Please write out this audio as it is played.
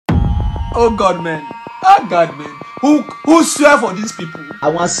Oh God, man. Oh God, man. Who swear for these people? I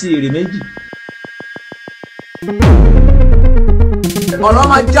want to see it, maybe. Ọ̀rọ̀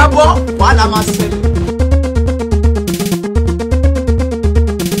máa jábọ́, wàhálà máa ṣẹlẹ̀.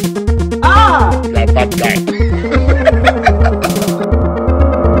 Like that guy.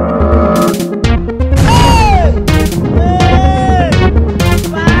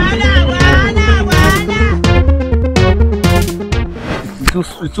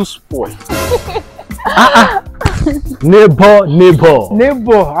 It's too spoiled. Neighbor,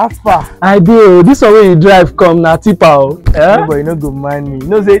 how far? I do. This one when you drive come na tipa. Neighbor, you no go mind me. You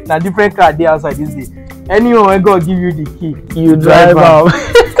know say na different car dey outside this day. Anyone wey go give you the key, you drive am.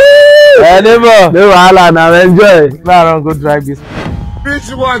 Neighbor, no wahala na enjoy. Make I run go drive this.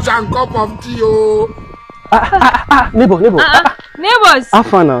 Bitch watch and cup of tea, oh. Neighbor. Neighbors. How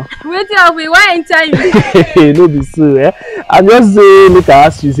far now? Wait till we why enter you. No be so, eh? I just say make I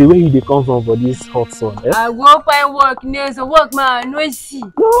ask you, say where you dey come from for this hot sun, eh? I go find work, so work man no see.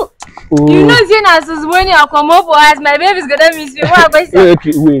 No. Oh. Oh. You know say na since morning I come up for house, my baby's gonna miss me. What I say?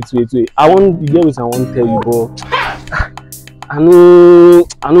 Okay, wait. You get what I want tell you, but I know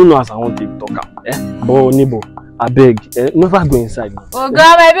as I want to talk am, eh? But neighbor, abeg, never go inside now. Oh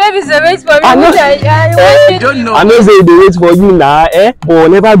God, my baby's wait for me. I know say they wait for you now, eh? But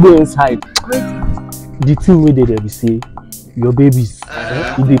never go inside. Wait. The thing wey dey there be say your babies,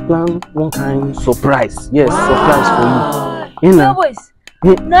 you dey plan one kind surprise. Yes, surprise for you. You know. Boys.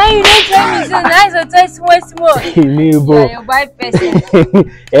 Now you don't tell me so nice or tell small. Neighbor. Yeah, your bad person.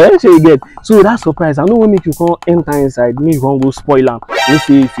 So you get. So that surprise, I know when make you come enter inside, make you come go spoil am. You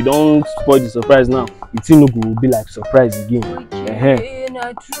say if you don't spoil the surprise now, it no go be like surprise again. Okay,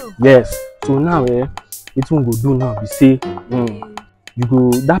 not true. Yes. So now, wetin we go do now be say, you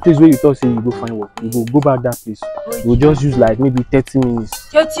go that place where you thought say you go find work, you go back that place. Okay. You go just use like maybe 30 minutes.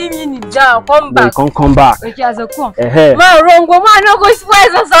 30 minutes down, come back. You come back. Okay, as a come. Man, wrong go, man, no go spoil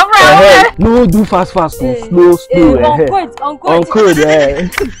the surprise. No, do fast, slow. On code.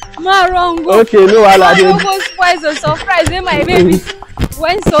 Man, wrong go. Okay, no, no go spoil the surprise. Then my baby,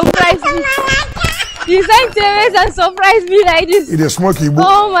 when surprise me, the same thing and surprise me like this. It is smoky.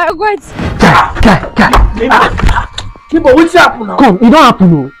 Oh my God. But what's happen now? Come, it don't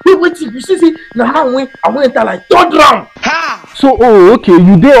happen. Wait, you see, now I went enter like third round. So, okay,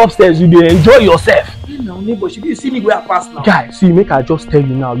 you dey upstairs, you dey enjoy yourself. Now, neighbor, should you see me where I pass now? Guy, see, make I just tell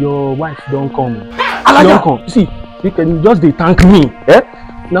you now, your wife don't come. Alaja. Don't come. See, you can just dey thank me, eh?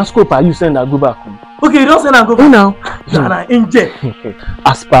 Now, scope, you send her go back home. Okay, you don't send her go back. Now. Nah, angel.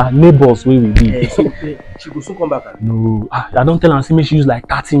 As per neighbors where we be. She go soon come back. No, I don't tell her, say, make she use like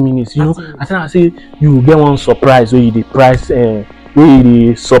 30 minutes, you know. I tell her, say, you get one surprise where you dey price, where you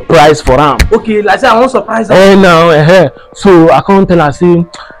dey surprise for am. Okay, like say I want surprise her. Now, so I can't tell her, say,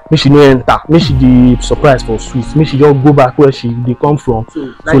 make she no enter, make she dey surprise for sweets, make she just go back where she dey come from.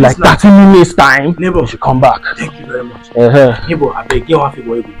 So like 30 minutes time, neighbor, she come back. Thank you very much. Neighbor, I beg you one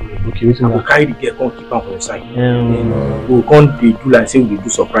favor you go do. Okay, wait a minute. I go carry the girl, come keep am for your side. We come dey do like say we dey do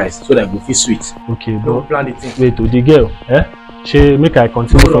surprise, so that go feel sweet. Okay, don't plan the thing. Wait, the girl, she make I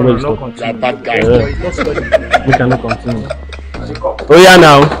continue from where you stop. Like that guy. We cannot continue. Oh yeah,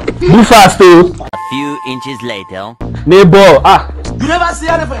 now do fast too. A few inches later. Neighbor, You never see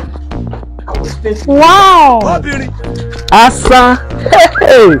anything. Wow. Asa,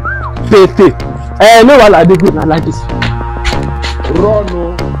 hey, Tete. No, I dey good. I like this. Run,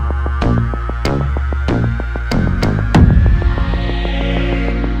 no.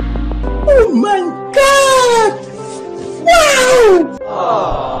 Oh my God!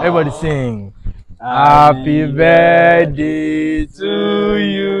 Wow! Everybody sing. Happy birthday to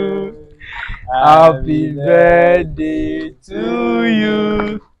you. Happy birthday to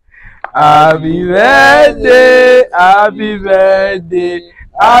you. Happy birthday, happy birthday,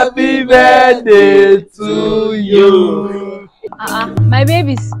 happy birthday to you. My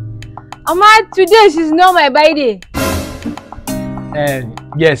babies. Ama, today she's not my birthday.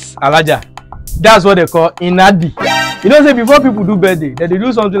 Yes, Alaja. That's what they call inadi. You know, say before people do birthday, they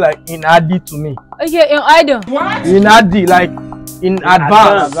do something like inadi to me. Okay, in idol. What? Inadi, like in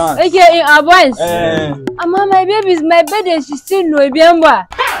advance. Okay, in advance. Ama, my babies, my birthday she's still November.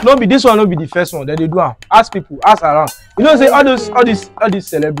 No be this one, no be the first one. They do am. Ask people, ask around. You know, say all these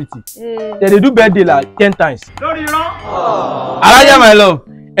celebrities. They do birthday like 10 times. Don't you know? Alaja, my love.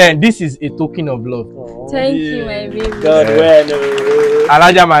 And this is a token of love. Thank you, my baby. God, well,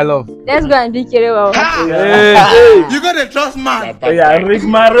 Alaja, my love. Let's go and drink it. You gotta trust man. Yeah, Rick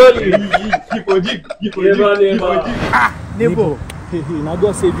Maroli. Neighbor. Now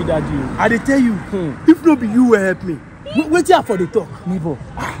God save you that you. I dey tell you, if no be you will help me. Wait here for the talk, neighbor.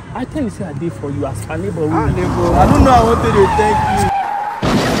 I tell you, say I did for you as a neighbor. Neighbor, I don't know how to thank you.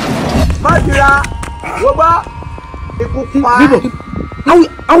 Majira, Woba, neighbor,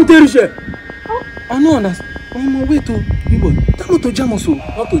 how tell you, sir? I don't understand. I'm on way to neighbor. Tell me to jam us,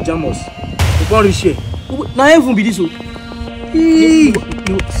 not to jam us. You can't reach here. Now even be this.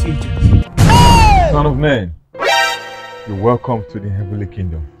 Son of man, you're welcome to the heavenly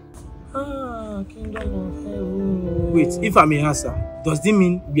kingdom. Kingdom of heaven. Wait, if I may answer, does this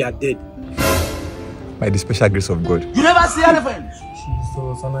mean we are dead? By the special grace of God. You never see anything.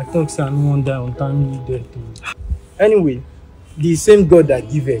 Jesus, and I thought say I no one die on time you dead too. Anyway, the same God that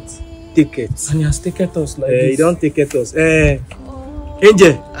giveth, taketh. And he has taken us like this. He don't take us.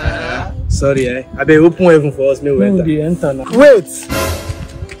 Angel. Sorry, I better open heaven for us. May we enter now. Wait!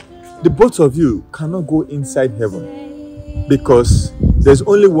 The both of you cannot go inside heaven because there's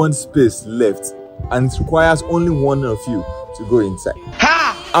only one space left and it requires only one of you to go inside.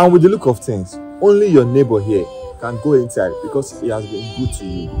 Ha! And with the look of things, only your neighbor here can go inside because he has been good to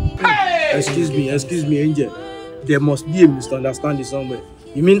you. Hey! Excuse me, Angel. There must be a misunderstanding somewhere.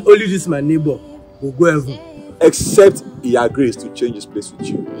 You mean only this my neighbor will go heaven? Except he agrees to change his place with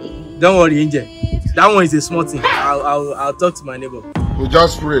you. Don't worry, Angel. That one is a small thing. I'll talk to my neighbor. We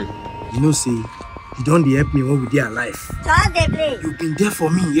just pray. You know, say, you don't help me when we are alive. Just they play. You've been there for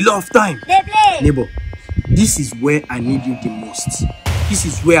me a lot of time. They play. Neighbor, this is where I need you the most. This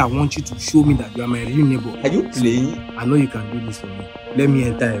is where I want you to show me that you are my real neighbor. Are you playing? I know you can do this for me. Let me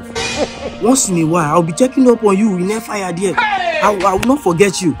enter heaven. Once in a while, I'll be checking up on you in a fire there. I will not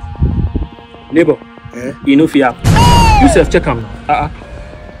forget you. Neighbor, you know fear. You self check am now.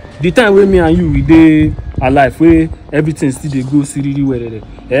 The time when me and you we dey alive, where everything still dey go seriously well,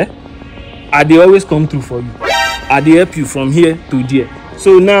 I dey always come through for you. I dey help you from here to there.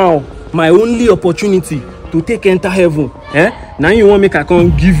 So now my only opportunity to take enter heaven, now you want make I come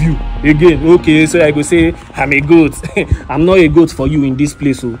give you again. Okay, so I go say I'm a goat. I'm not a goat for you in this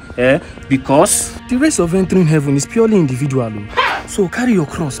place, because the race of entering heaven is purely individual. So carry your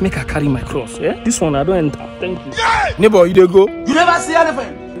cross, make I carry my cross. This one I don't enter. Thank you. Neighbor, you dey go? You never see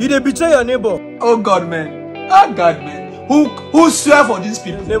anything. You dey betray your neighbor. Oh God, man. Who swear for these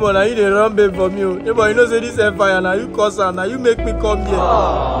people? Neighbor, now you dey run babe for me. Neighbor, you know say this fire now you cause her, now you make me come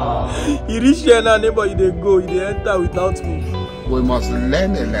here. You reach here now, neighbor, you dey go, you dey enter without me. We must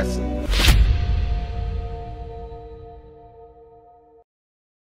learn a lesson.